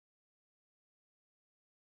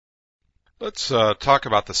Let's talk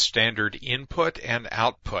about the standard input and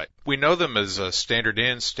output. We know them as standard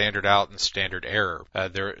in, standard out, and standard error.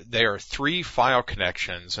 They are three file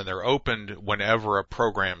connections, and they're opened whenever a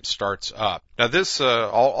program starts up. Now,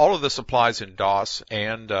 all of this applies in DOS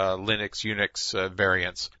and Linux, Unix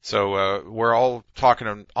variants. So we're all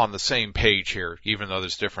talking on the same page here, even though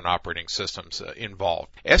there's different operating systems involved.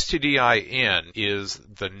 stdin is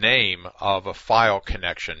the name of a file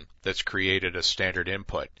connection that's created as standard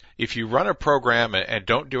input. If you run a program and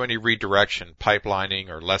don't do any redirection, pipelining,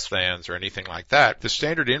 or less thans, or anything like that, the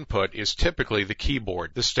standard input is typically the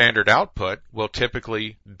keyboard. The standard output will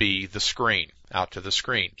typically be the screen, out to the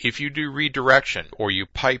screen. If you do redirection, or you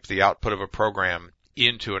pipe the output of a program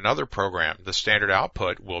into another program, the standard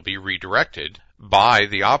output will be redirected by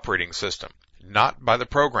the operating system, not by the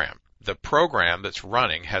program. The program that's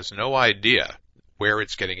running has no idea where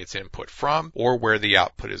it's getting its input from or where the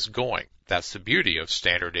output is going. That's the beauty of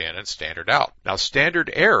standard in and standard out. Now, standard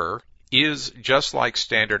error is just like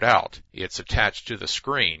standard out. It's attached to the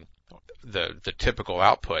screen, the typical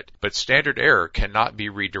output, but standard error cannot be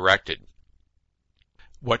redirected.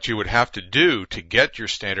 What you would have to do to get your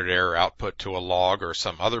standard error output to a log or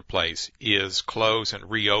some other place is close and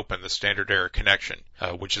reopen the standard error connection,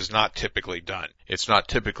 which is not typically done. It's not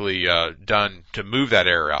typically done to move that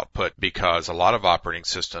error output because a lot of operating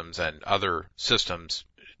systems and other systems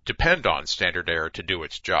depend on standard error to do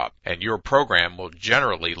its job. And your program will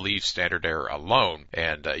generally leave standard error alone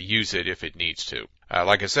and use it if it needs to.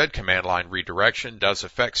 Like I said, command line redirection does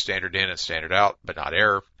affect standard in and standard out, but not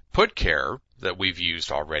error. Putchar that we've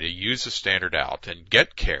used already uses standard out, and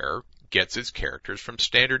getchar gets its characters from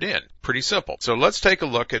standard in. Pretty simple. So let's take a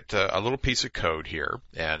look at a little piece of code here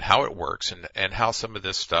and how it works and how some of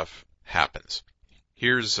this stuff happens.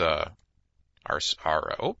 Here's there's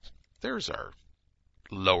our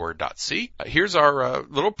lower.c. Here's our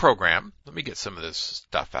little program. Let me get some of this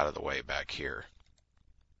stuff out of the way back here.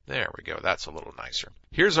 There we go. That's a little nicer.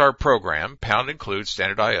 Here's our program, pound include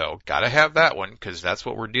standard IO. Got to have that one because that's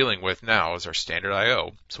what we're dealing with now is our standard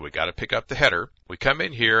IO. So we got to pick up the header. We come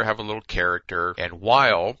in here, have a little character, and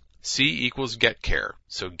while C equals getchar.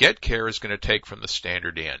 So getchar is going to take from the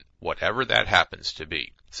standard in, whatever that happens to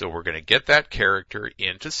be. So we're going to get that character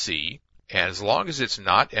into C. And as long as it's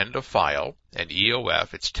not end of file, and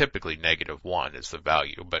EOF, it's typically -1 is the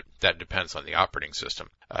value, but that depends on the operating system.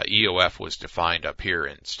 EOF was defined up here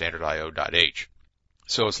in standardIO.h.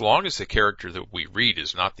 So as long as the character that we read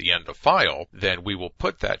is not the end of file, then we will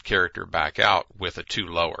put that character back out with a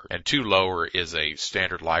toLower. And toLower is a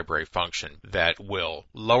standard library function that will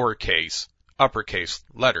lowercase uppercase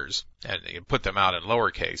letters and put them out in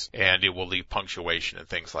lowercase, and it will leave punctuation and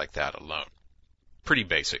things like that alone. Pretty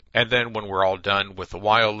basic. And then when we're all done with the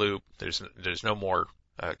while loop, there's no more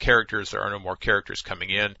characters. There are no more characters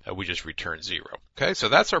coming in. We just return 0. Okay, so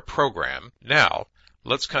that's our program. Now,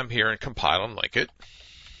 let's come here and compile and link it.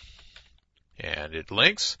 And it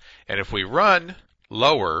links. And if we run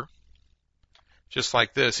lower, just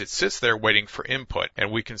like this, it sits there waiting for input.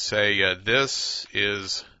 And we can say this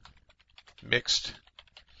is mixed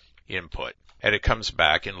input. And it comes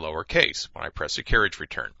back in lowercase when I press a carriage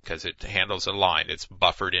return because it handles a line. It's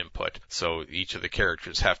buffered input. So each of the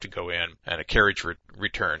characters have to go in and a carriage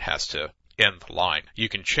return has to end the line. You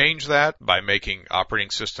can change that by making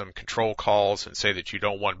operating system control calls and say that you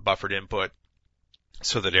don't want buffered input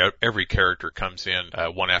so that every character comes in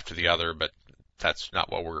one after the other, but that's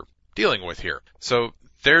not what we're dealing with here. So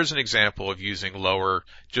there's an example of using lower,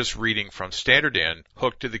 just reading from standard in,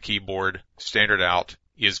 hooked to the keyboard, standard out,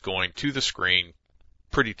 is going to the screen.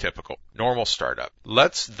 Pretty typical. Normal startup.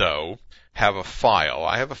 Let's, though, have a file.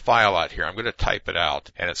 I have a file out here. I'm going to type it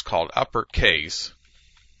out, and it's called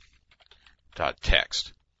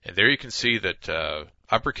uppercase.txt. And there you can see that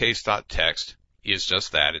uppercase.txt is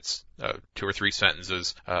just that. It's 2 or 3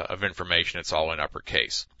 sentences of information. It's all in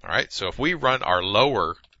uppercase. All right, so if we run our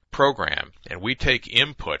lower program and we take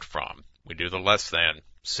input from, we do the less than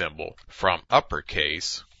symbol, from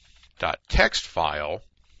uppercase.txt file,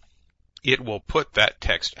 it will put that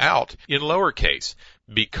text out in lowercase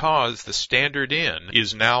because the standard in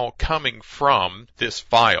is now coming from this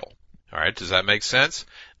file. All right, does that make sense?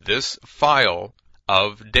 This file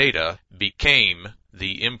of data became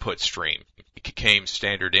the input stream. It became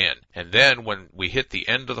standard in. And then when we hit the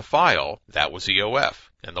end of the file, that was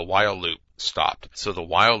EOF, and the while loop stopped. So the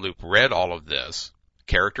while loop read all of this,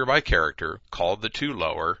 character by character, called the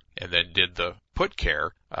toLower, and then did the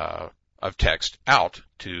putchar of text out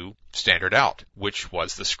to standard out, which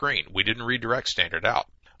was the screen. We didn't redirect standard out.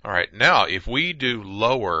 All right, now if we do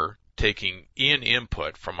lower taking in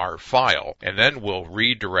input from our file, and then we'll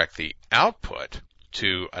redirect the output,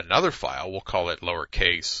 to another file. We'll call it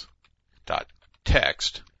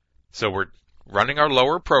lowercase.txt. So we're running our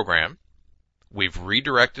lower program. We've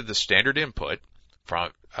redirected the standard input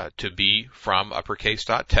to be from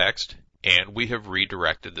uppercase.txt, and we have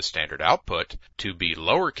redirected the standard output to be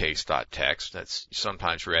lowercase.txt. That's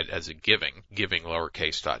sometimes read as a giving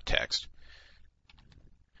lowercase.txt.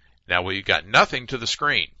 Now we've got nothing to the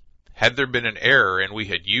screen. Had there been an error and we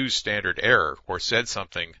had used standard error or said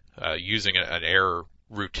something using an error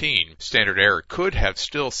routine, standard error could have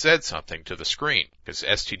still said something to the screen because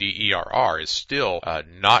stderr is still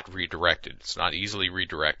not redirected. It's not easily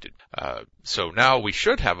redirected. So now we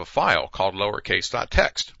should have a file called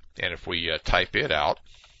lowercase.txt. And if we type it out,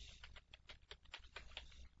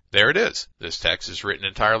 there it is. This text is written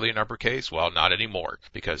entirely in uppercase. Well, not anymore,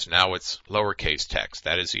 because now it's lowercase text.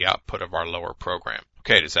 That is the output of our lower program.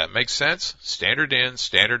 Okay, does that make sense? Standard in,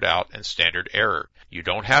 standard out, and standard error. You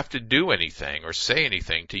don't have to do anything or say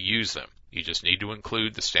anything to use them. You just need to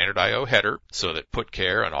include the standard IO header so that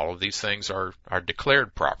putchar and all of these things are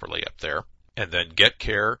declared properly up there. And then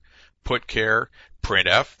getchar, putchar,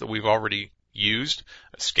 printf that we've already used,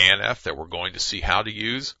 scanf that we're going to see how to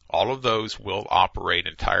use, all of those will operate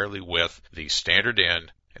entirely with the standard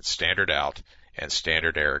in and standard out and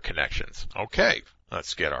standard error connections. Okay,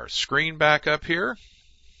 let's get our screen back up here.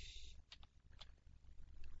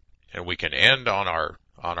 And we can end on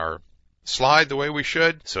our slide the way we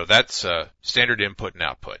should. So that's standard input and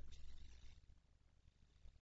output.